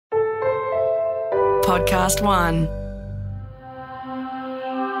Podcast One.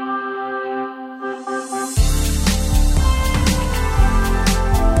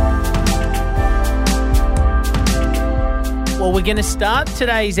 Well, we're going to start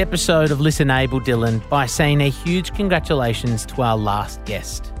today's episode of ListenABLE, Dylan, by saying a huge congratulations to our last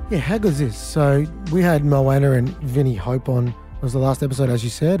guest. Yeah, how good is this? So we had Moana and Vinny Hope on. It was the last episode, as you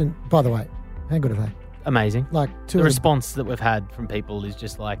said. And by the way, how good are they? Amazing. Like the response that we've had from people is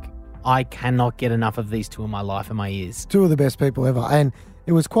just like, I cannot get enough of these two in my life and my ears. Two of the best people ever. And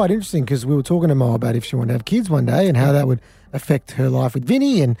it was quite interesting because we were talking to Mo about if she wanted to have kids one day and how that would affect her life with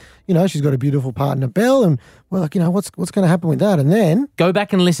Vinny. And, you know, she's got a beautiful partner, Belle. And we're like, you know, what's going to happen with that? And then go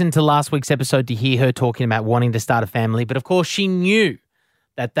back and listen to last week's episode to hear her talking about wanting to start a family. But of course, she knew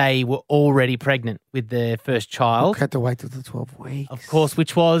that they were already pregnant with their first child. Had to wait till the 12 weeks. Of course,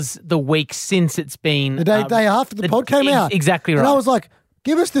 which was the week since it's been... The day after the pod came out. Exactly right. And I was like,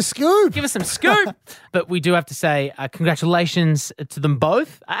 give us the scoop. Give us some scoop. But we do have to say congratulations to them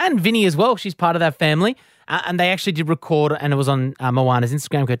both and Vinny as well. She's part of that family. And they actually did record, and it was on Moana's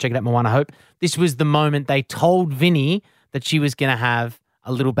Instagram. Go check it out, Moana Hope. This was the moment they told Vinny that she was going to have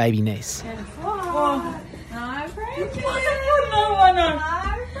a little baby niece. Oh, I'm pregnant. No.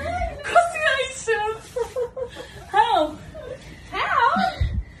 Congratulations. How?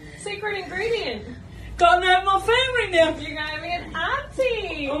 Secret ingredient. Gotta have my family now. You're gonna be an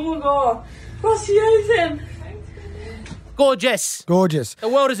auntie. Oh my god. Gracias. Gorgeous. Gorgeous. The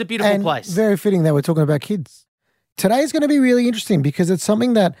world is a beautiful and place. Very fitting that we're talking about kids. Today's going to be really interesting because it's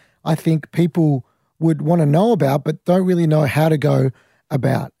something that I think people would want to know about but don't really know how to go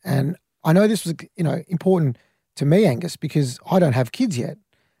about. And I know this was, you know, important to me, Angus, because I don't have kids yet.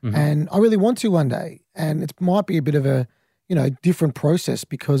 Mm-hmm. And I really want to one day. And it might be a bit of a, you know, different process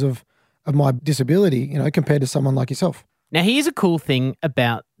because of my disability, you know, compared to someone like yourself. Now, here's a cool thing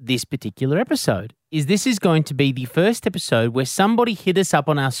about this particular episode is this is going to be the first episode where somebody hit us up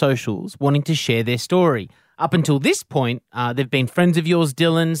on our socials wanting to share their story. Up until this point, they've been friends of yours,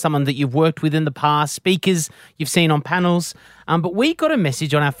 Dylan, someone that you've worked with in the past, speakers you've seen on panels. But we got a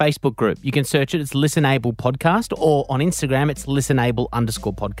message on our Facebook group. You can search it. It's ListenABLE Podcast, or on Instagram, it's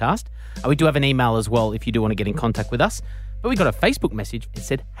ListenABLE_podcast. We do have an email as well if you do want to get in contact with us. But we got a Facebook message and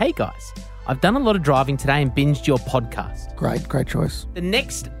said, hey guys, I've done a lot of driving today and binged your podcast. Great choice. The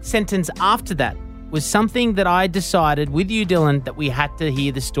next sentence after that was something that I decided with you, Dylan, that we had to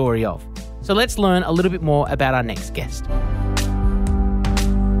hear the story of. So let's learn a little bit more about our next guest.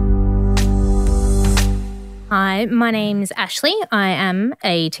 Hi, my name's Ashlee. I am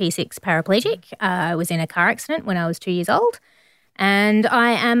a T6 paraplegic. I was in a car accident when I was 2 years old, and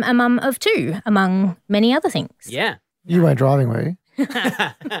I am a mum of two, among many other things. Yeah. You weren't driving, were you?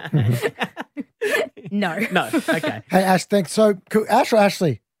 No. Okay. Hey, Ash, thanks. So, Ash or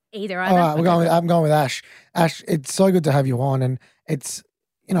Ashlee? Either. All right, I'm going with Ash. Ash, it's so good to have you on, and it's,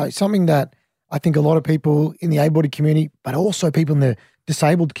 you know, something that I think a lot of people in the able-bodied community, but also people in the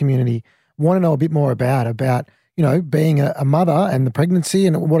disabled community, want to know a bit more about, you know, being a mother and the pregnancy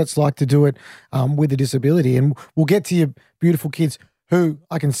and what it's like to do it with a disability. And we'll get to your beautiful kids who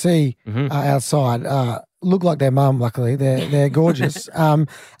I can see outside. Look like their mum, luckily. They're gorgeous.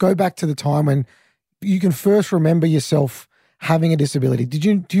 Go back to the time when you can first remember yourself having a disability.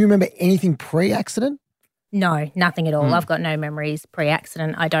 Do you remember anything pre-accident? No, nothing at all. I've got no memories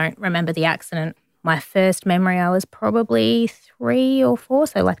pre-accident. I don't remember the accident. My first memory, I was probably 3 or 4,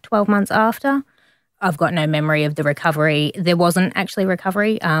 so like 12 months after. I've got no memory of the recovery. There wasn't actually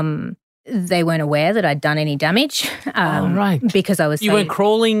recovery. They weren't aware that I'd done any damage. Right. Because I was You weren't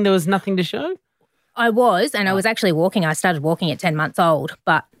crawling? There was nothing to show? I was, and I was actually walking. I started walking at 10 months old,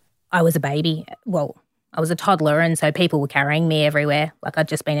 but I was a baby. Well, I was a toddler, and so people were carrying me everywhere. Like I'd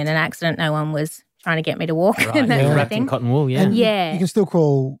just been in an accident. No one was trying to get me to walk. Right, and that yeah. sort of Wrapped in thing. cotton wool, yeah. And Yeah. You can still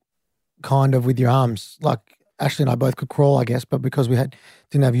crawl kind of with your arms. Like Ashlee and I both could crawl, I guess, but because we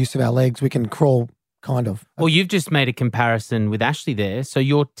didn't have use of our legs, we can crawl kind of. Well, you've just made a comparison with Ashlee there. So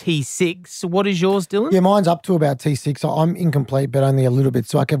you're T6. So what is yours, Dylan? Yeah, mine's up to about T6. So I'm incomplete, but only a little bit.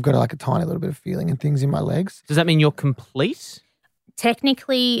 So I've got like a tiny little bit of feeling and things in my legs. Does that mean you're complete?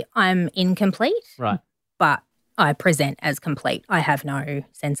 Technically, I'm incomplete, Right. but I present as complete. I have no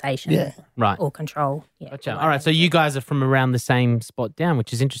sensation Right. or control. Yeah. Gotcha. All right. So you guys are from around the same spot down,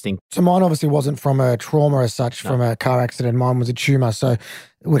 which is interesting. So mine obviously wasn't from a trauma as such, from a car accident. Mine was a tumour, so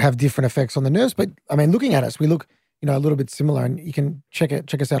it would have different effects on the nerves. But I mean, looking at us, we look, you know, a little bit similar, and you can check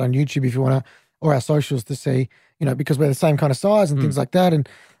us out on YouTube if you want to, or our socials to see, you know, because we're the same kind of size and things like that. And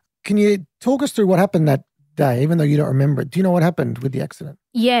can you talk us through what happened that day, even though you don't remember it? Do you know what happened with the accident?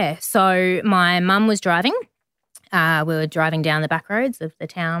 Yeah. So my mum was driving. We were driving down the back roads of the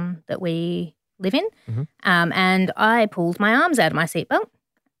town that we live in. And I pulled my arms out of my seatbelt,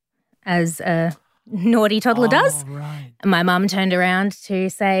 as a naughty toddler does. Right. And my mum turned around to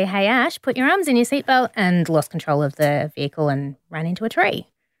say, "Hey, Ash, put your arms in your seatbelt," and lost control of the vehicle and ran into a tree.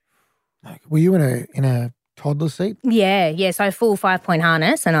 Were you in a toddler seat? Yeah. So full 5-point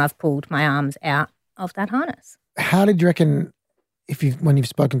harness, and I've pulled my arms out of that harness. How did you reckon, when you've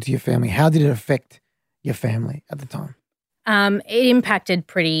spoken to your family, how did it affect your family at the time? It impacted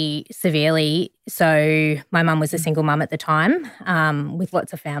pretty severely. So my mum was a single mum at the time, with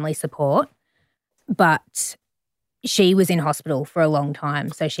lots of family support, but she was in hospital for a long time.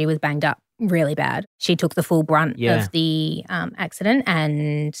 So she was banged up really bad. She took the full brunt of the accident,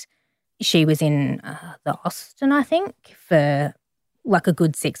 and she was in the Austin, I think, for like a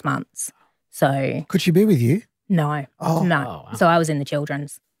good 6 months. So Could she be with you? no. Oh. No. Oh, wow. So I was in the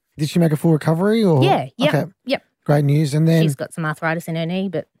children's. Did she make a full recovery? Or Yeah. Yep. Okay, Yep. great news. And then She's got some arthritis in her knee,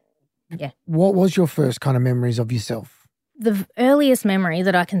 but what was your first kind of memories of yourself? the earliest memory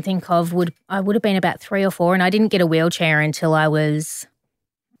that I can think of would have been about 3 or 4, and I didn't get a wheelchair until I was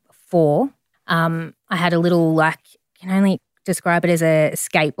 4. I had a little, can only describe it as a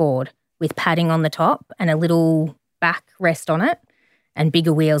skateboard with padding on the top and a little back rest on it and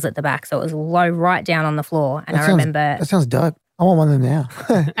bigger wheels at the back. So it was low right down on the floor. And That sounds dope. I want one of them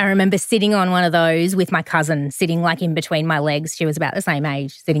now. I remember sitting on one of those with my cousin, sitting like in between my legs. She was about the same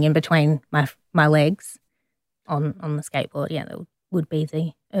age, sitting in between my legs on the skateboard. Yeah, that would be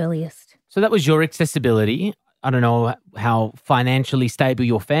the earliest. So that was your accessibility. I don't know how financially stable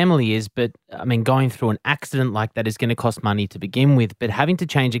your family is, but I mean, going through an accident like that is going to cost money to begin with, but having to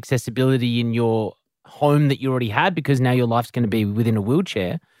change accessibility in your home that you already had because now your life's going to be within a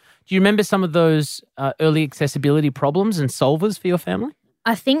wheelchair. Do you remember some of those early accessibility problems and solvers for your family?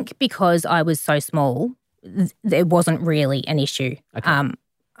 I think because I was so small, it wasn't really an issue. Okay.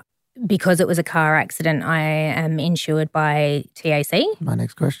 Because it was a car accident, I am insured by TAC. My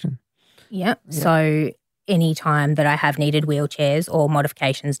next question. Yeah. So any time that I have needed wheelchairs or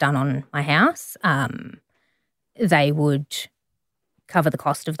modifications done on my house, they would cover the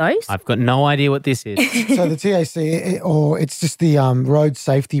cost of those. I've got no idea what this is. So the TAC, or it's just the road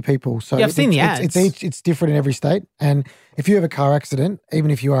safety people. So Yeah, I've seen the ads. It's different in every state. And if you have a car accident,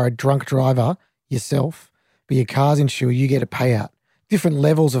 even if you are a drunk driver yourself, but your car's insured, you get a payout. Different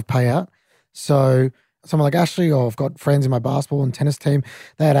levels of payout. So someone like Ashlee, or I've got friends in my basketball and tennis team,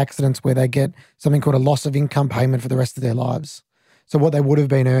 they had accidents where they get something called a loss of income payment for the rest of their lives. So what they would have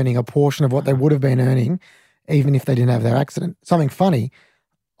been earning, a portion of what they would have been earning, even if they didn't have their accident. Something funny,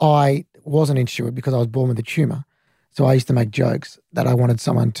 I wasn't insured because I was born with a tumour. So I used to make jokes that I wanted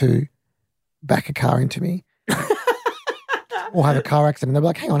someone to back a car into me or have a car accident. They'd be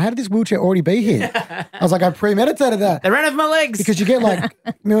like, hang on, how did this wheelchair already be here? I was like, I premeditated that. They ran over my legs. Because you get like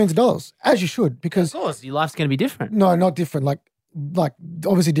millions of dollars, as you should. of Because course, your life's going to be different. no, not different. Like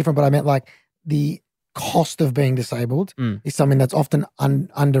obviously different, but I meant like the cost of being disabled is something that's often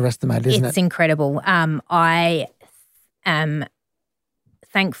underestimated, isn't It's it? incredible. I am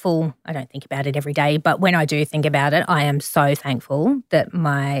thankful. I don't think about it every day, but when I do think about it, I am so thankful that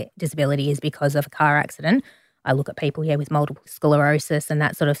my disability is because of a car accident. I look at people, with multiple sclerosis and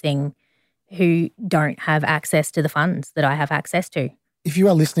that sort of thing who don't have access to the funds that I have access to. If you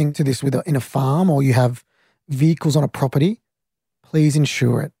are listening to this in a farm or you have vehicles on a property, please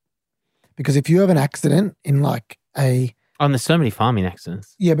insure it. Because if you have an accident in There's so many farming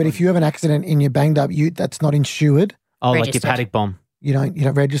accidents. yeah, but if you have an accident in your banged up ute that's not insured, Oh, like your Registered. paddock bomb. you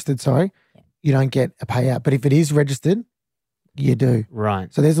don't registered, you don't get a payout. But if it is registered, you do.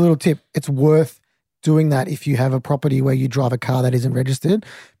 Right. So there's a little tip. It's worth doing that if you have a property where you drive a car that isn't registered,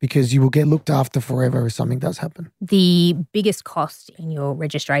 because you will get looked after forever if something does happen. The biggest cost in your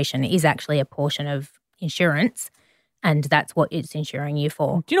registration is actually a portion of insurance, and that's what it's insuring you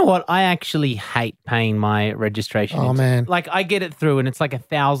for. Do you know what? I actually hate paying my registration. Oh, man. Like I get it through and it's like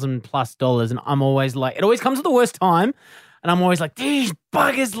 $1,000+ and I'm always like, it always comes at the worst time. And I'm always like, these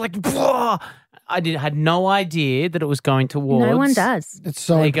buggers, like, blah. I had no idea that it was going towards. No one does. It's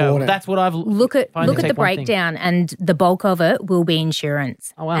so There you go. important. That's what I've Look at finally the take one thing. breakdown, and the bulk of it will be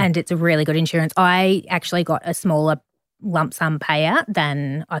insurance. Oh, wow. And it's a really good insurance. I actually got a smaller lump sum payout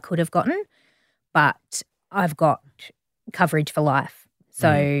than I could have gotten, but I've got coverage for life.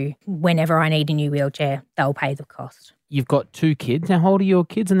 So whenever I need a new wheelchair, they'll pay the cost. You've got 2 kids. How old are your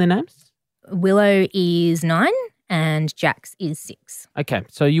kids and their names? Willow is 9 and Jax is 6. Okay,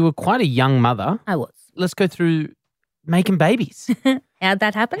 so you were quite a young mother. I was. Let's go through making babies. How'd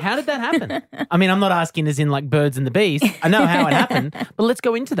that happen? How did that happen? I mean, I'm not asking as in like birds and the bees. I know how it happened, but let's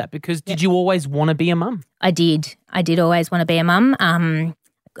go into that because did you always want to be a mum? I did. I did always want to be a mum.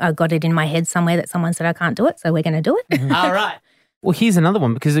 A I got it in my head somewhere that someone said I can't do it, so we're going to do it. All right. Well, here's another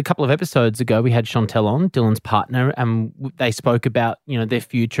one, because a couple of episodes ago we had Chantel on, Dylan's partner, and they spoke about, their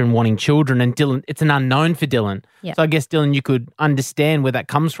future and wanting children. And Dylan, it's an unknown for Dylan. Yeah. So I guess, Dylan, you could understand where that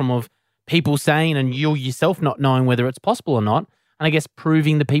comes from, of people saying and you yourself not knowing whether it's possible or not. And I guess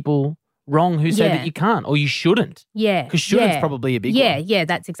proving the people wrong who say that you can't or you shouldn't. Yeah. Because shouldn't's probably a big one. Yeah,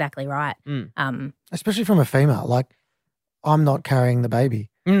 that's exactly right. Especially from a female. Like, I'm not carrying the baby.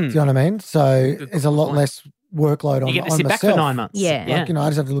 Do you know what I mean? So there's a lot less workload on myself. You get to sit back for 9 months. Yeah. Like, I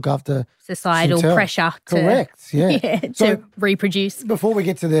just have to look after Societal Chantel. pressure to, Correct, yeah. So to reproduce. before we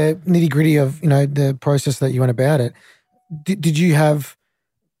get to the nitty-gritty of, the process that you went about it, did you have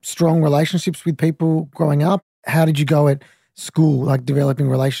strong relationships with people growing up? How did you go at school, like developing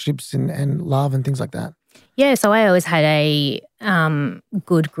relationships and love and things like that? Yeah, so I always had a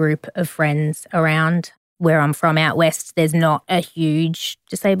good group of friends around. Where I'm from out west, there's not a huge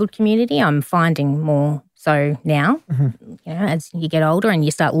disabled community. I'm finding more so now, as you get older and you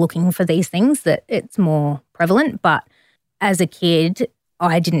start looking for these things, that it's more prevalent. But as a kid,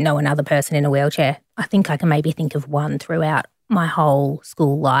 I didn't know another person in a wheelchair. I think I can maybe think of one throughout my whole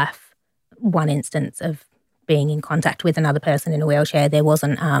school life, one instance of being in contact with another person in a wheelchair. There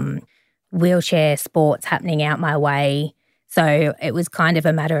wasn't wheelchair sports happening out my way. So it was kind of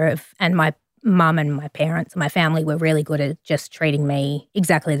a matter of, and my mum and my parents and my family were really good at just treating me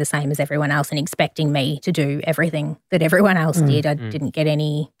exactly the same as everyone else and expecting me to do everything that everyone else did. I didn't get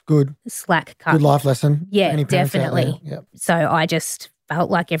any good slack cut. Good life lesson. Yeah, Any parents out definitely. there? Yep. So I just felt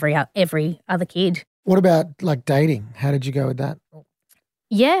like every other kid. What about like dating? How did you go with that?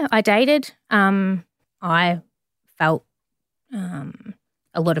 Yeah, I dated. I felt a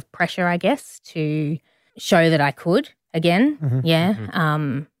lot of pressure, I guess, to show that I could again.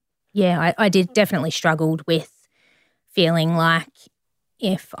 Yeah. I did definitely struggled with feeling like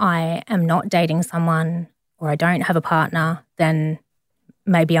if I am not dating someone or I don't have a partner, then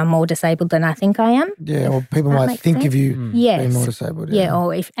maybe I'm more disabled than I think I am. Yeah, or people might think of you being more disabled.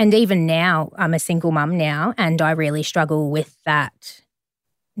 Yeah, and even now, I'm a single mum now, and I really struggle with that.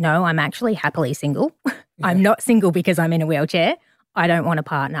 No, I'm actually happily single. I'm not single because I'm in a wheelchair. I don't want a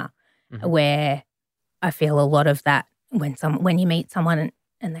partner. Where I feel a lot of that when you meet someone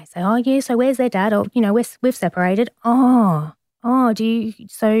and they say, "Oh, yeah, so where's their dad?" Or we've separated. So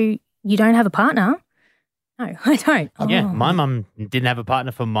you don't have a partner? No, I don't. Yeah, my mum didn't have a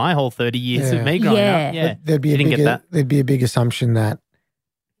partner for my whole 30 years of me growing up. Yeah, There'd be a big assumption that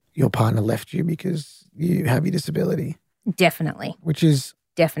your partner left you because you have your disability. Definitely. Which is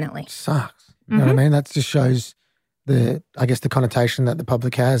definitely sucks. You know what I mean? That just shows the connotation that the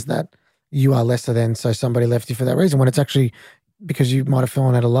public has that you are lesser than, so somebody left you for that reason, when it's actually because you might have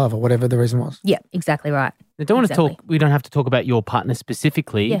fallen out of love or whatever the reason was. Yeah, exactly right. I don't want to talk. We don't have to talk about your partner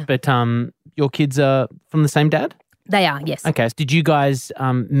specifically, but your kids are from the same dad? They are, yes. Okay. So did you guys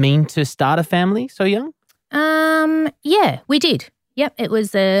mean to start a family so young? Yeah, we did. Yep, it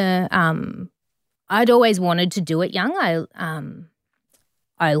was I'd always wanted to do it young.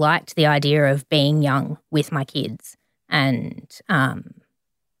 I liked the idea of being young with my kids and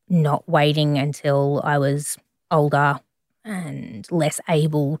not waiting until I was older and less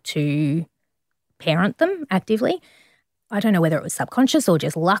able to parent them actively. I don't know whether it was subconscious or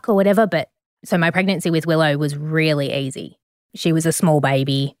just luck or whatever, but so my pregnancy with Willow was really easy. She was a small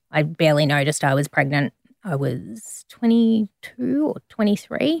baby. I barely noticed I was pregnant. I was 22 or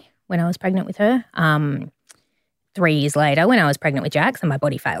 23 when I was pregnant with her. 3 years later, when I was pregnant with Jax, and my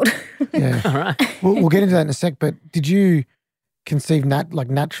body failed. Yeah. All right. We'll get into that in a sec, but did you conceive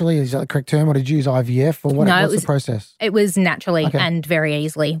naturally? Is that the correct term? Or did you use IVF? Or what's the process? It was naturally and very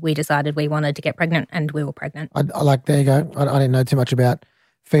easily. We decided we wanted to get pregnant and we were pregnant. There you go. I didn't know too much about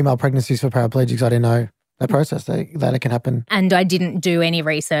female pregnancies for paraplegics. I didn't know that process, that it can happen. And I didn't do any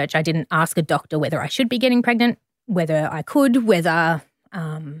research. I didn't ask a doctor whether I should be getting pregnant, whether I could, whether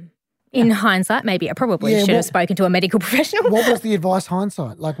in hindsight, maybe I probably should have spoken to a medical professional. What was the advice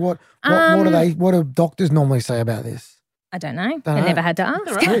hindsight? Like what do doctors normally say about this? I don't know. I never had to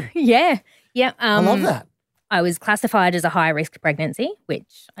ask. Right. Yeah. I love that. I was classified as a high-risk pregnancy,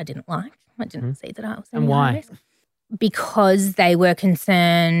 which I didn't like. I didn't see that I was And why? high risk. Because they were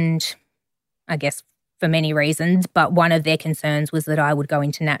concerned, I guess, for many reasons, but one of their concerns was that I would go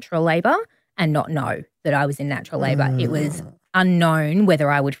into natural labour and not know that I was in natural labour. It was unknown whether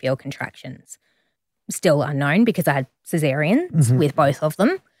I would feel contractions. Still unknown because I had caesareans with both of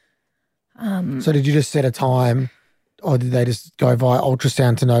them. So did you just set a time, or did they just go via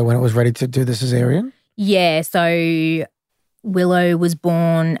ultrasound to know when it was ready to do the caesarean? Yeah, so Willow was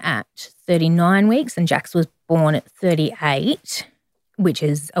born at 39 weeks and Jax was born at 38. which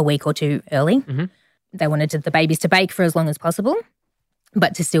is a week or two early. Mhm. They wanted the babies to bake for as long as possible,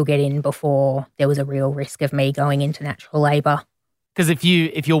 but to still get in before there was a real risk of me going into natural labour. Because if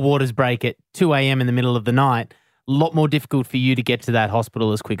your waters break at 2 a.m. in the middle of the night, a lot more difficult for you to get to that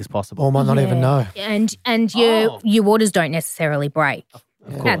hospital as quick as possible. Or might not even know. And your waters don't necessarily break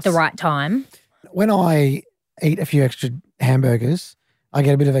at the right time. When I eat a few extra hamburgers, I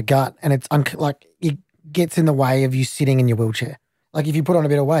get a bit of a gut, and it's it gets in the way of you sitting in your wheelchair. Like if you put on a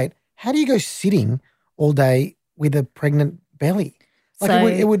bit of weight, how do you go sitting all day with a pregnant belly?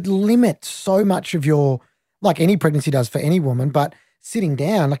 Like it would limit so much of your, like any pregnancy does for any woman, but sitting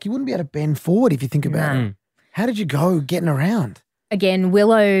down, like you wouldn't be able to bend forward if you think about it. How did you go getting around? Again,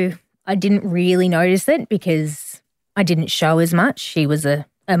 Willow, I didn't really notice it because I didn't show as much. She was a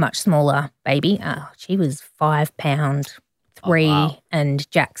much smaller baby. She was 5 pound 3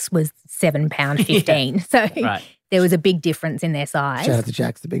 and Jax was 7 pound 15. So there was a big difference in their size. Shout out to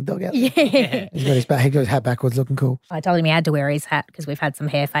Jax, the big dog out there. Yeah. He's got his hat backwards looking cool. I told him he had to wear his hat because we've had some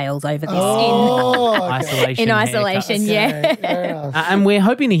hair fails over this Isolation. in isolation, Yeah. And we're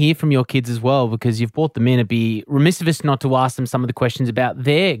hoping to hear from your kids as well, because you've brought them in. It'd be remiss of us not to ask them some of the questions about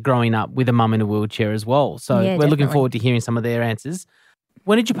their growing up with a mum in a wheelchair as well. So we're looking forward to hearing some of their answers.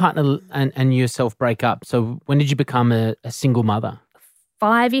 When did your partner and yourself break up? So when did you become a single mother?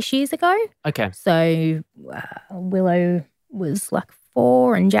 5-ish years ago. Okay. So Willow was like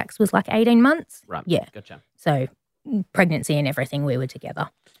 4 and Jax was like 18 months. Right. Yeah. Gotcha. So pregnancy and everything, we were together.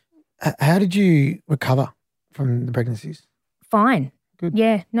 How did you recover from the pregnancies? Fine. Good.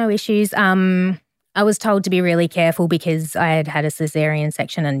 Yeah, no issues. I was told to be really careful because I had a cesarean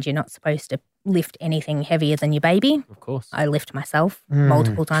section and you're not supposed to lift anything heavier than your baby. Of course. I lift myself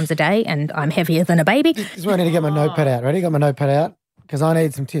multiple times a day and I'm heavier than a baby. This is where I need to get my notepad out. Ready? Got my notepad out because I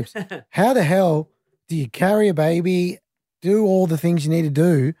need some tips. How the hell do you carry a baby, do all the things you need to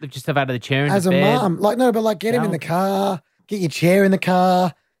do Lift yourself out of the chair into as a bed. mum? Like get him in the car, get your chair in the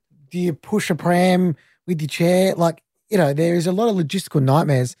car. Do you push a pram with your chair? There is a lot of logistical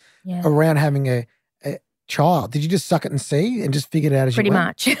nightmares around having a child. Did you just suck it and see and just figure it out as you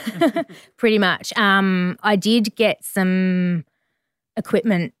went? Pretty much. I did get some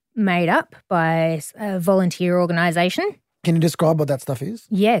equipment made up by a volunteer organisation. Can you describe what that stuff is?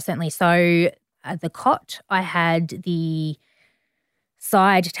 Yeah, certainly. So the cot, I had the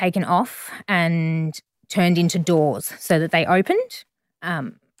side taken off and turned into doors so that they opened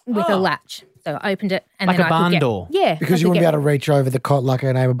with a latch. So I opened it and like then a barn door. Yeah. Because you wouldn't be able to reach over the cot like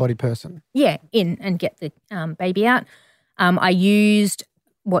an able-bodied person. Yeah, in and get the baby out. I used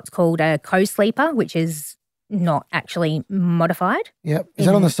what's called a co-sleeper, which is not actually modified. Yep. Is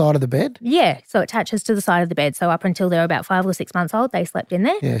that on the side of the bed? Yeah, so it attaches to the side of the bed. So up until they were about 5 or 6 months old, they slept in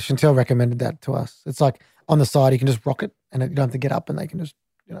there. Yeah, Chantel recommended that to us. It's like on the side, you can just rock it and you don't have to get up and they can just,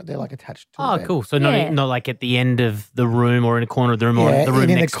 they're like attached to the bed. Cool. So not like at the end of the room or in a corner of the room or the room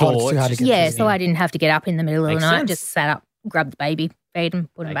next door. So I didn't have to get up in the middle of the night, just sat up, grabbed the baby, feed him,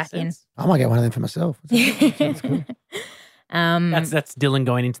 put him back in. I might get one of them for myself. That's cool. That's Dylan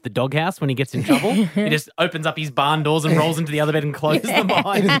going into the doghouse when he gets in trouble. He just opens up his barn doors and rolls into the other bed and closes them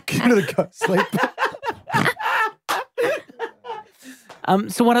behind him. Into the go sleep.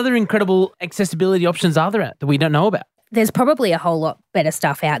 So what other incredible accessibility options are there that we don't know about? There's probably a whole lot better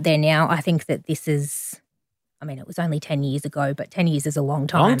stuff out there now. I think that this is, it was only 10 years ago, but 10 years is a long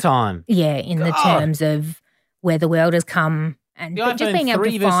time. Long time. Yeah, in the terms of where the world has come. And the iPhone just being able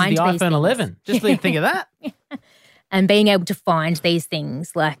 3 to find versus the these iPhone things. 11. Just think of that. And being able to find these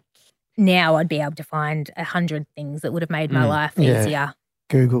things, like now I'd be able to find 100 things that would have made my life easier.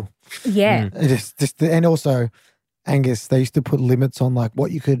 Google. Yeah. And also, Angus, they used to put limits on like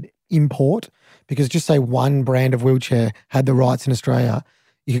what you could import because just say one brand of wheelchair had the rights in Australia.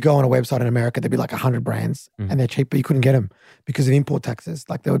 You could go on a website in America, there'd be like 100 brands and they're cheap, but you couldn't get them because of import taxes.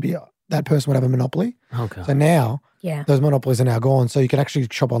 Like there would be, that person would have a monopoly. Okay. So now those monopolies are now gone. So you can actually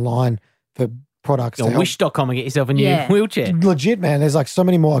shop online for products. Wish.com and get yourself a new wheelchair. Legit, man. There's like so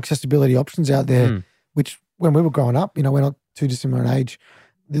many more accessibility options out there, which when we were growing up, we're not too dissimilar in age.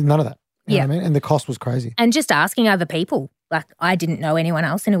 There's none of that. You know what I mean? And the cost was crazy. And just asking other people. Like I didn't know anyone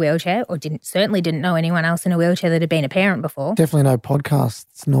else in a wheelchair or certainly didn't know anyone else in a wheelchair that had been a parent before. Definitely no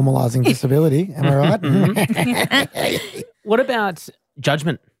podcasts normalising disability. Am I right? What about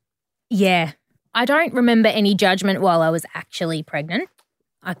judgment? Yeah. I don't remember any judgment while I was actually pregnant.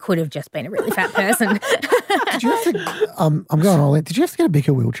 I could have just been a really fat person. Did you have to, I'm going all in. Did you have to get a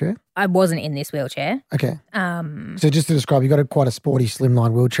bigger wheelchair? I wasn't in this wheelchair. Okay. So just to describe, you got quite a sporty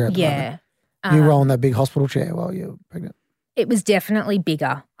slimline wheelchair at the moment. You were on that big hospital chair while you were pregnant? It was definitely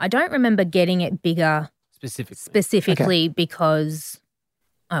bigger. I don't remember getting it bigger specifically because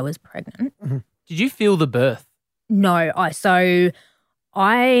I was pregnant. Did you feel the birth? No,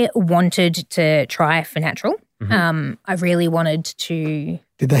 I wanted to try for natural. I really wanted to.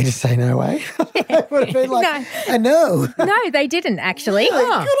 Did they just say no way? It would have been like, no. No, they didn't actually.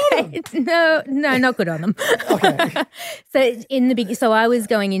 No, not good on them. Okay. So I was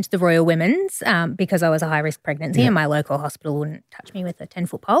going into the Royal Women's because I was a high risk pregnancy, and my local hospital wouldn't touch me with a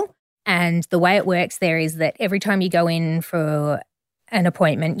 10-foot pole. And the way it works there is that every time you go in for an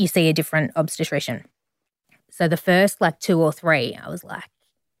appointment, you see a different obstetrician. So the first 2 or 3, I was like,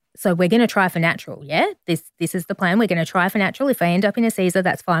 so we're going to try for natural, yeah? This is the plan. We're going to try for natural. If I end up in a Caesar,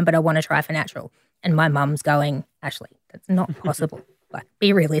 that's fine, but I want to try for natural. And my mum's going, Ashlee, that's not possible.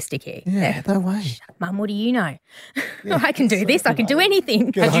 Be realistic here. Yeah, no way. Shut, Mum, what do you know? I can do this. I can do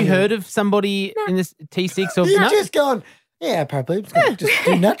anything. Had you heard of somebody in this T6 or You've just gone, yeah, probably just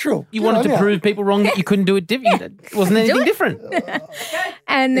do natural. You wanted to prove people wrong that you couldn't do it different. It wasn't anything different.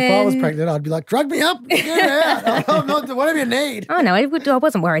 And If then, I was pregnant, I'd be like, drug me up, get it out. I'm not, whatever you need. Oh, no, I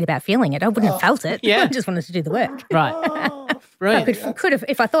wasn't worried about feeling it. I wouldn't have felt it. Yeah. I just wanted to do the work. Right. I Brilliant. could have,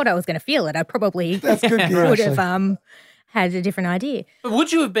 if I thought I was going to feel it, I probably That's good gear, would actually. have had a different idea. But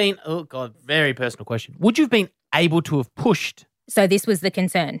would you have been, oh God, very personal question. Would you have been able to have pushed? So this was the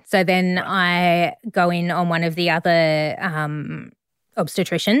concern. So then I go in on one of the other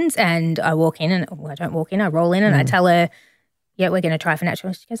obstetricians and I walk in and, I don't walk in, I roll in and I tell her, yeah, we're going to try for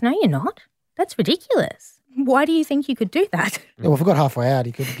natural. She goes, no, you're not. That's ridiculous. Why do you think you could do that? Well, if we got halfway out,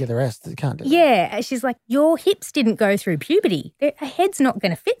 you could get the rest. You can't do that. Yeah. She's like, your hips didn't go through puberty. A head's not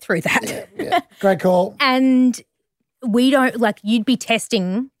going to fit through that. Yeah. Great call. And we don't, you'd be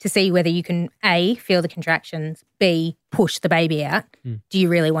testing to see whether you can, A, feel the contractions, B, push the baby out. Do you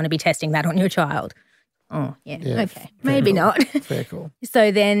really want to be testing that on your child? Oh, yeah. Okay. Maybe not. Fair call.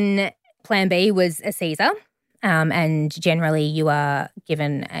 So then plan B was a Caesar, and generally you are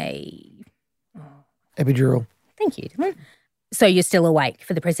given a... Epidural. Thank you, Dylan. So you're still awake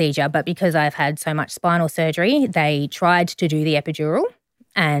for the procedure, but because I've had so much spinal surgery, they tried to do the epidural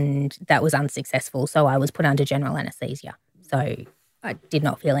and that was unsuccessful. So I was put under general anaesthesia. So I did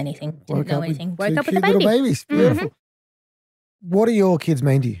not feel anything, didn't know anything. Woke up with the Two cute baby. little babies. Beautiful. What do your kids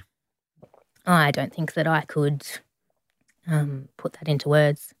mean to you? I don't think that I could put that into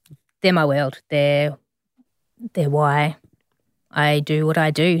words. They're my world. They're why I do what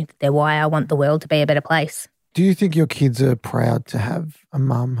I do. They're why I want the world to be a better place. Do you think your kids are proud to have a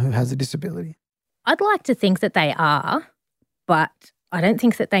mum who has a disability? I'd like to think that they are, but I don't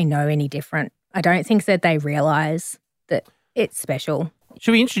think that they know any different. I don't think that they realise that it's special.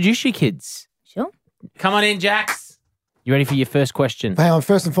 Should we introduce your kids? Sure. Come on in, Jax. You ready for your first question? Hang on,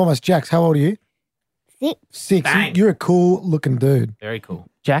 first and foremost, Jax, how old are you? 6. 6. Bang. You're a cool looking dude. Very cool.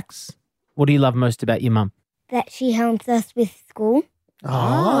 Jax, what do you love most about your mum? That she helps us with school.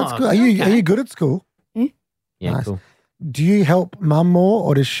 Oh, that's good. Are okay. you good at school? Yeah, Nice. cool. Do you help mum more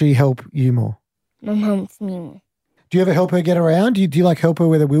or does she help you more? Mum helps me more. Do you ever help her get around? Do you like help her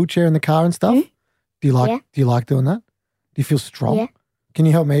with a wheelchair in the car and stuff? Do you like doing that? Do you feel strong? Yeah. Can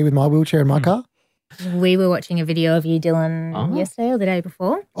you help me with my wheelchair in my car? We were watching a video of you, Dylan, yesterday or the day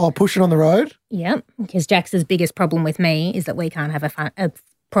before. Oh, push it on the road? Yeah, because Jax's biggest problem with me is that we can't have a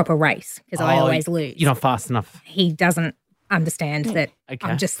proper race because I always lose. You're not fast enough. He doesn't understand that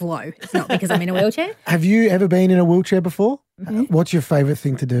I'm just slow. It's not because I'm in a wheelchair. Have you ever been in a wheelchair before? What's your favourite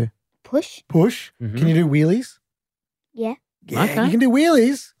thing to do? Push. Push? Can you do wheelies? Yeah. Yeah, Okay. you can do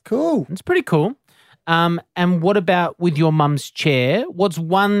wheelies. Cool. It's pretty cool. And what about with your mum's chair? What's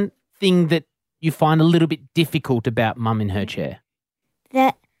one thing that you find a little bit difficult about mum in her chair?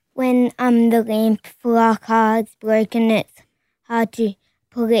 That when the lamp for our car is broken, it's hard to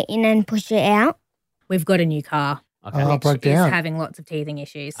put it in and push it out. We've got a new car. Okay. Oh, it broke Which is down. having lots of teething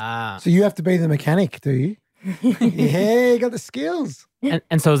issues. So you have to be the mechanic, do you? Yeah, you got the skills.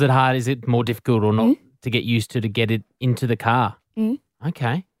 And so is it hard? Is it more difficult or not to get used to get it into the car?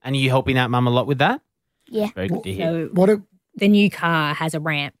 Okay. And are you helping out mum a lot with that? Yeah. Very good to hear. So What a, the new car has a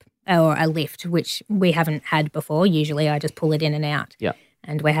ramp or a lift, which we haven't had before. Usually I just pull it in and out. Yeah.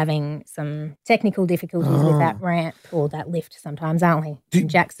 And we're having some technical difficulties with that ramp or that lift sometimes, aren't we? And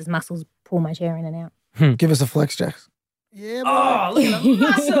Jax's muscles pull my chair in and out. give us a flex, Jax. Yeah, boy. Oh, look at the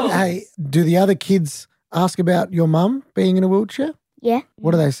muscles. Hey, do the other kids ask about your mum being in a wheelchair? Yeah.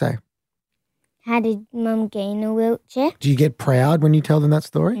 What do they say? How did Mum get in a wheelchair? Do you get proud when you tell them that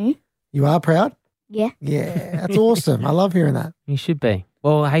story? You are proud? Yeah. Yeah, that's awesome. I love hearing that. You should be.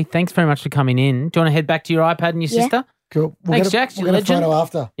 Well, hey, thanks very much for coming in. Do you want to head back to your iPad and your Yeah. sister? Cool. Thanks, Jax. We'll You're get a legend. photo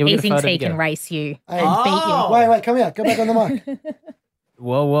after. Yeah, we'll He get a thinks photo he together. can race you Hey. and beat you. Wait, come here. Go back on the mic.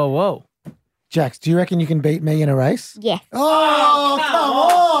 Whoa. Jax, do you reckon you can beat me in a race? Yeah. Oh, come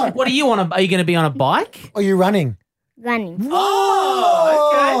on. What are you on? Are you going to be on a bike? Are you running? Running.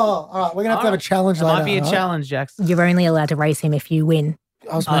 Oh, all right. We're going to have a challenge That later. might be a all right? challenge, Jackson. You're only allowed to race him if you win.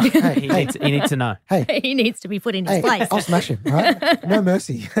 I'll smash him. Hey, hey, He needs to know. hey, He needs to be put in his hey, place. I'll smash him, all right? No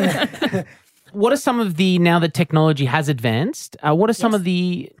mercy. What are some of the, now that technology has advanced, what are some of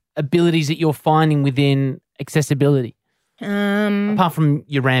the abilities that you're finding within accessibility? Apart from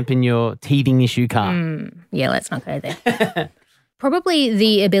your ramp in your teething issue car. Yeah, let's not go there. Probably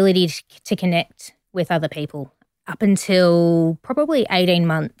the ability to connect with other people. Up until probably 18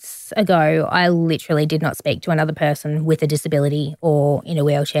 months ago, I literally did not speak to another person with a disability or in a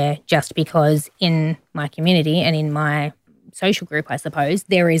wheelchair, just because in my community and in my social group, I suppose,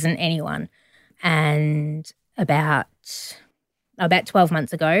 there isn't anyone. And about 12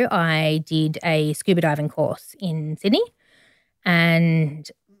 months ago, I did a scuba diving course in Sydney and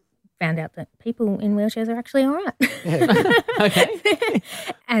found out that people in wheelchairs are actually all right. Okay.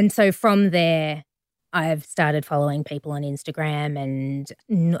 And so from there, I've started following people on Instagram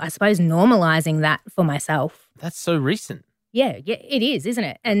and I suppose normalizing that for myself. That's so recent. Yeah, it is, isn't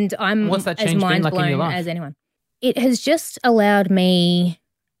it? And I'm What's that as change been mind like in your blown life? as anyone. It has just allowed me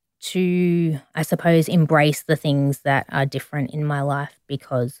to, I suppose, embrace the things that are different in my life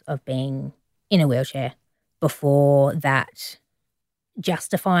because of being in a wheelchair. Before that,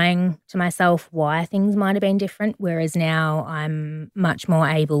 justifying to myself why things might have been different, whereas now I'm much more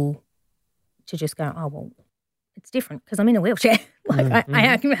able to just go, oh, well, it's different because I'm in a wheelchair.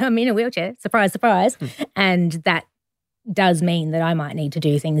 I'm in a wheelchair, surprise, surprise. And that does mean that I might need to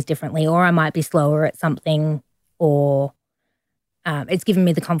do things differently, or I might be slower at something, or it's given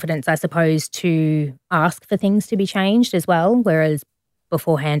me the confidence, I suppose, to ask for things to be changed as well, whereas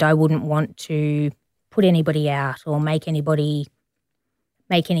beforehand I wouldn't want to put anybody out or make anything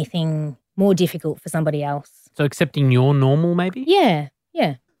more difficult for somebody else. So accepting your normal, maybe? Yeah.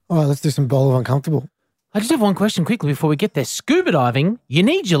 All right, let's do some bowl of uncomfortable. I just have one question quickly before we get there. Scuba diving, you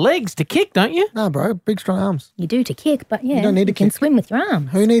need your legs to kick, don't you? No, bro, big strong arms. You do to kick, but yeah, You don't need to can kick. swim with your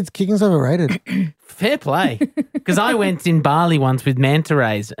arms. Who needs kicking's overrated? Fair play. Because I went in Bali once with manta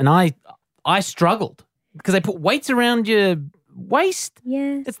rays and I struggled because they put weights around your waist.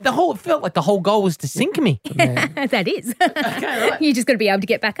 Yeah. It felt like the whole goal was to sink me That is. Okay, right. You just got to be able to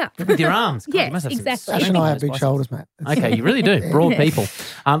get back up. with your arms. God, Yeah, you must have some exactly. Ash strength and in I those have big biceps. shoulders, mate. Okay, you really do. Broad people.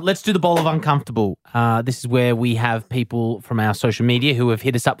 Let's do the bowl of uncomfortable. This is where we have people from our social media who have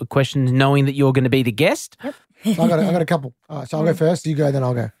hit us up with questions knowing that you're going to be the guest. So I got a couple. All right, so I'll go first. You go, then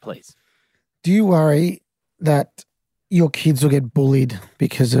I'll go. Please. Do you worry that your kids will get bullied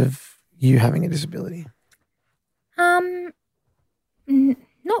because of you having a disability?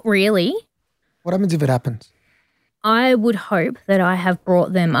 Not really. What happens if it happens? I would hope that I have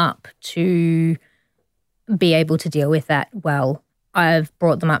brought them up to be able to deal with that well. I've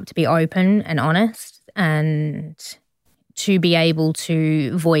brought them up to be open and honest and to be able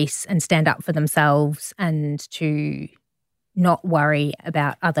to voice and stand up for themselves and to not worry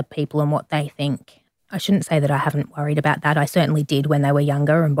about other people and what they think. I shouldn't say that I haven't worried about that. I certainly did when they were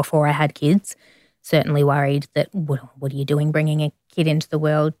younger and before I had kids. Certainly worried that, what are you doing bringing a kid into the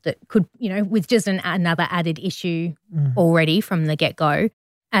world that could, with just another added issue already from the get-go.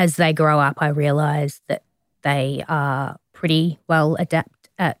 As they grow up, I realise that they are pretty well adept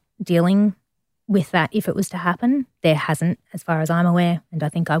at dealing with that if it was to happen. There hasn't, as far as I'm aware, and I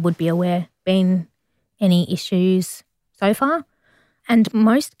think I would be aware, been any issues so far. And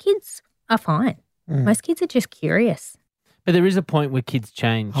most kids are fine. Most kids are just curious. But there is a point where kids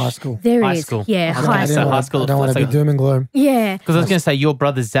change. High school. There High is, school. yeah, Okay, high so school. high school. I don't want to be doom and gloom. Yeah. Because I was going to say, your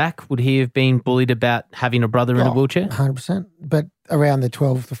brother Zach, would he have been bullied about having a brother in a wheelchair? 100%. But around the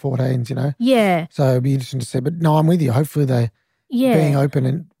 12 to 14s, Yeah. So it'd be interesting to see. But no, I'm with you. Hopefully they're Yeah. being open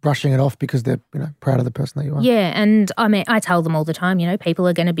and brushing it off because they're, proud of the person that you are. Yeah, and I mean, I tell them all the time, people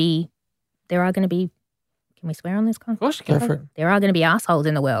are going to be, there are going to be, can we swear on this Of conversation? course you Go can. for it. There are going to be assholes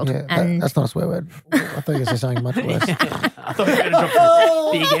in the world. Yeah, and that's not a swear word. I thought you were going to say something much worse. I thought you were going to drop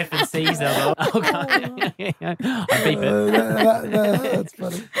some big F and C's there. Okay. I beep it. That's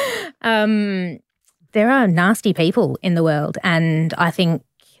funny. there are nasty people in the world, and I think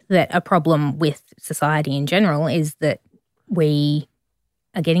that a problem with society in general is that we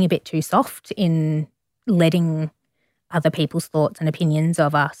are getting a bit too soft in letting other people's thoughts and opinions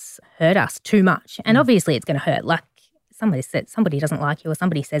of us hurt us too much. And obviously it's going to hurt. Like somebody doesn't like you or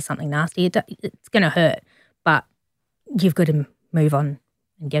somebody says something nasty, it's going to hurt. But you've got to move on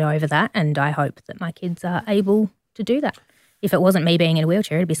and get over that. And I hope that my kids are able to do that. If it wasn't me being in a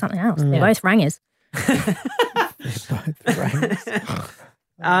wheelchair, it'd be something else. They're both rangers.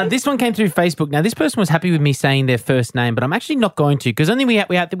 This one came through Facebook. Now, this person was happy with me saying their first name, but I'm actually not going to because only we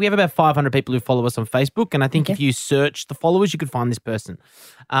have about 500 people who follow us on Facebook, and I think if you search the followers, you could find this person.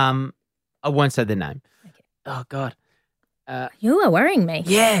 I won't say their name. Okay. Oh, God. You are worrying me.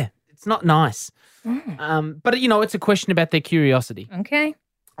 Yeah, it's not nice. But, it's a question about their curiosity. Okay.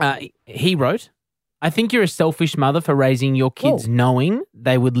 He wrote, I think you're a selfish mother for raising your kids knowing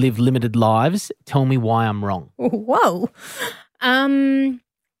they would live limited lives. Tell me why I'm wrong. Whoa. No,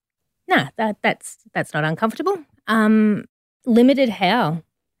 that's not uncomfortable. Limited how?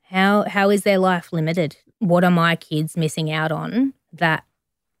 How is their life limited? What are my kids missing out on that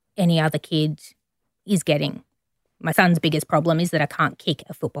any other kid is getting? My son's biggest problem is that I can't kick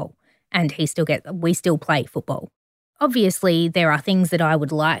a football and we still play football. Obviously, there are things that I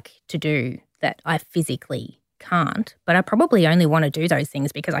would like to do that I physically can't, but I probably only want to do those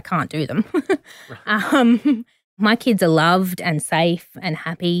things because I can't do them. My kids are loved and safe and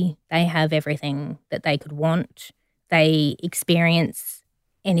happy. They have everything that they could want. They experience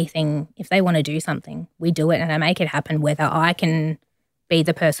anything. If they want to do something, we do it and I make it happen, whether I can be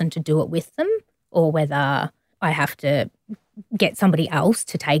the person to do it with them or whether I have to get somebody else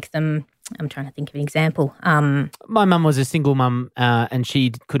to take them. I'm trying to think of an example. My mum was a single mum and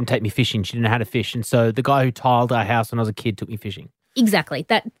she couldn't take me fishing. She didn't know how to fish. And so the guy who tiled our house when I was a kid took me fishing. Exactly.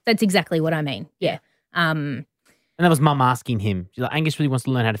 That's exactly what I mean. Yeah. And that was mum asking him. She's like, Angus really wants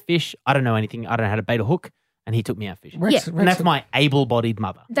to learn how to fish. I don't know anything. I don't know how to bait a hook. And he took me out fishing. And that's my able-bodied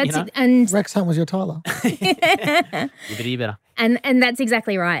mother. That's it. And Rex Hunt was your Tyler. You better. And that's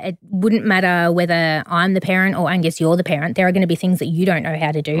exactly right. It wouldn't matter whether I'm the parent or Angus, you're the parent. There are going to be things that you don't know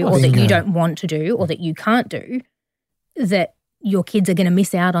how to do or that you don't want to do or that you can't do that your kids are going to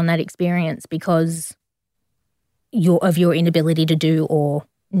miss out on that experience because of your inability to do or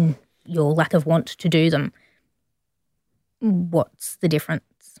your lack of want to do them. What's the difference?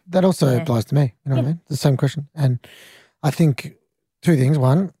 That also applies to me. You know what I mean? It's the same question. And I think two things.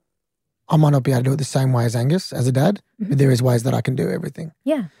 One, I might not be able to do it the same way as Angus as a dad, but there is ways that I can do everything.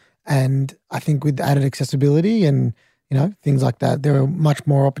 Yeah. And I think with added accessibility and, things like that, there are much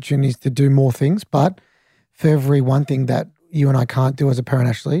more opportunities to do more things. But for every one thing that you and I can't do as a parent,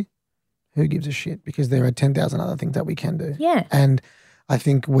 Ashlee, who gives a shit? Because there are 10,000 other things that we can do. Yeah. And I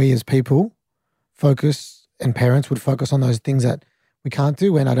think we as people and parents would focus on those things that we can't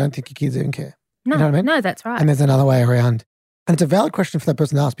do when I don't think your kids even care. No, you know what I mean? No, that's right. And there's another way around. And it's a valid question for that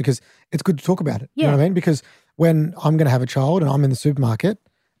person to ask because it's good to talk about it. Yeah. You know what I mean? Because when I'm going to have a child and I'm in the supermarket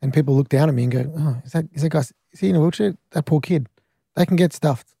and people look down at me and go, oh, is that guy, is he in a wheelchair? That poor kid. They can get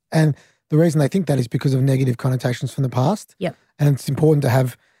stuffed. And the reason they think that is because of negative connotations from the past. Yep. And it's important to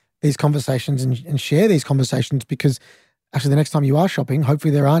have these conversations and share these conversations because actually the next time you are shopping,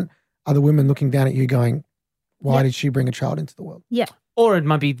 hopefully there aren't other women looking down at you going, why did she bring a child into the world? Yeah. Or it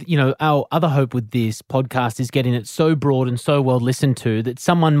might be, our other hope with this podcast is getting it so broad and so well listened to that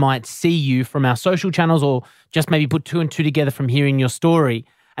someone might see you from our social channels or just maybe put two and two together from hearing your story.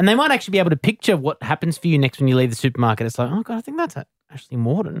 And they might actually be able to picture what happens for you next when you leave the supermarket. It's like, oh, God, I think that's Ashlee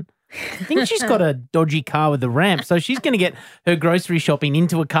Morton. I think she's got a dodgy car with a ramp. So she's going to get her grocery shopping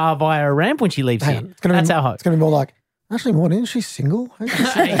into a car via a ramp when she leaves here. That's our hope. It's going to be more like, Ashlee Morton, isn't she single?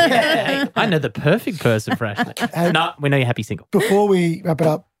 I know the perfect person for Ashlee. No, we know you're happy single. Before we wrap it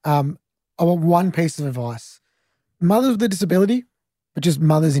up, I want one piece of advice. Mothers with a disability, but just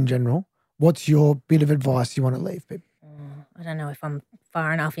mothers in general, what's your bit of advice you want to leave people? I don't know if I'm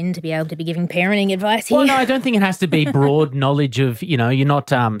far enough in to be able to be giving parenting advice here. Well, no, I don't think it has to be broad knowledge of, you're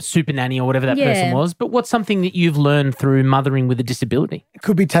not super nanny or whatever that person was, but what's something that you've learned through mothering with a disability? It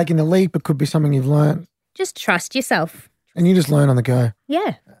could be taking the leap. It could be something you've learned. Just trust yourself. And you just learn on the go.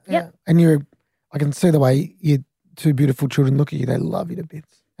 Yeah. Yep. And I can see the way your two beautiful children look at you. They love you to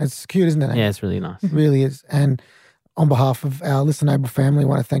bits. It's cute, isn't it? Yeah, it's really nice. It really is. And on behalf of our ListenABLE family, I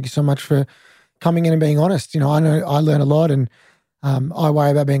want to thank you so much for coming in and being honest. I know I learn a lot and I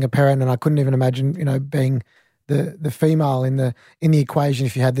worry about being a parent and I couldn't even imagine, being the female in the equation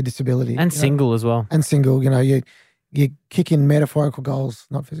if you had the disability. And single as well. And single, you're kicking metaphorical goals,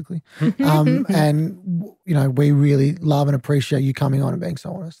 not physically. And, we really love and appreciate you coming on and being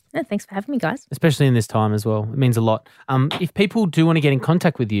so honest. Yeah, thanks for having me, guys. Especially in this time as well. It means a lot. If people do want to get in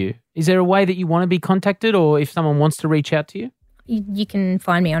contact with you, is there a way that you want to be contacted or if someone wants to reach out to you? You can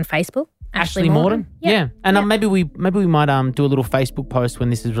find me on Facebook. Ashlee Morton? Yeah. And maybe we might do a little Facebook post when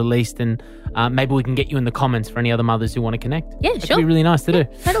this is released and maybe we can get you in the comments for any other mothers who want to connect. Yeah, That'd be really nice to do.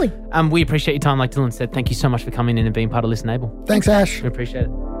 Totally. We appreciate your time, like Dylan said. Thank you so much for coming in and being part of ListenABLE. Thanks, Ash. We appreciate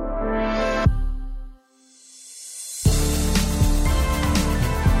it.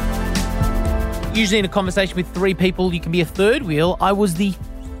 Usually in a conversation with three people, you can be a third wheel. I was the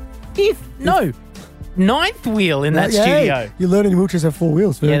ninth wheel in that studio. You're learning wheelchairs have 4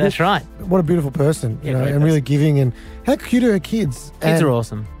 wheels. Yeah, that's right. What a beautiful person, Yeah, you know, great and really giving. And how cute are her kids? Kids are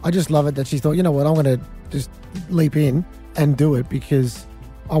awesome. I just love it that she thought, you know what, I'm going to just leap in and do it because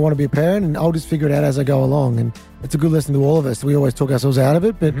I want to be a parent and I'll just figure it out as I go along. And it's a good lesson to all of us. We always talk ourselves out of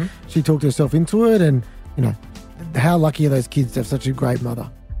it, but she talked herself into it. And, you know, how lucky are those kids to have such a great mother?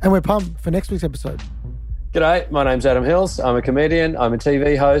 And we're pumped for next week's episode. G'day, my name's Adam Hills. I'm a comedian, I'm a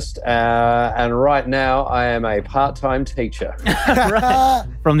TV host, and right now I am a part-time teacher. Right.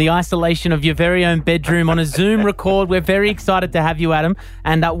 From the isolation of your very own bedroom on a Zoom record, we're very excited to have you, Adam.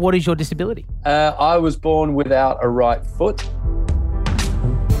 And what is your disability? I was born without a right foot.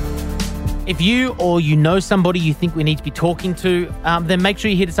 If you or you know somebody you think we need to be talking to, then make sure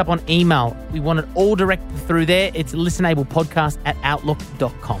you hit us up on email. We want it all directed through there. It's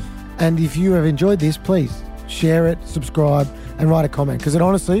listenablepodcast@outlook.com. And if you have enjoyed this, please share it, subscribe, and write a comment because it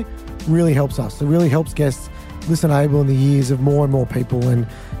honestly really helps us. It really helps guests listen able in the ears of more and more people, and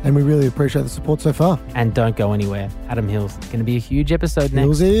we really appreciate the support so far. And don't go anywhere. Adam Hills. It's going to be a huge episode next.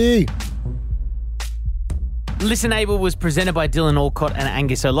 Hillsy. ListenABLE was presented by Dylan Alcott and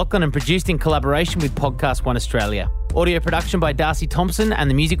Angus O'Loughlin and produced in collaboration with Podcast One Australia. Audio production by Darcy Thompson,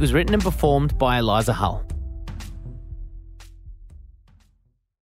 and the music was written and performed by Eliza Hull.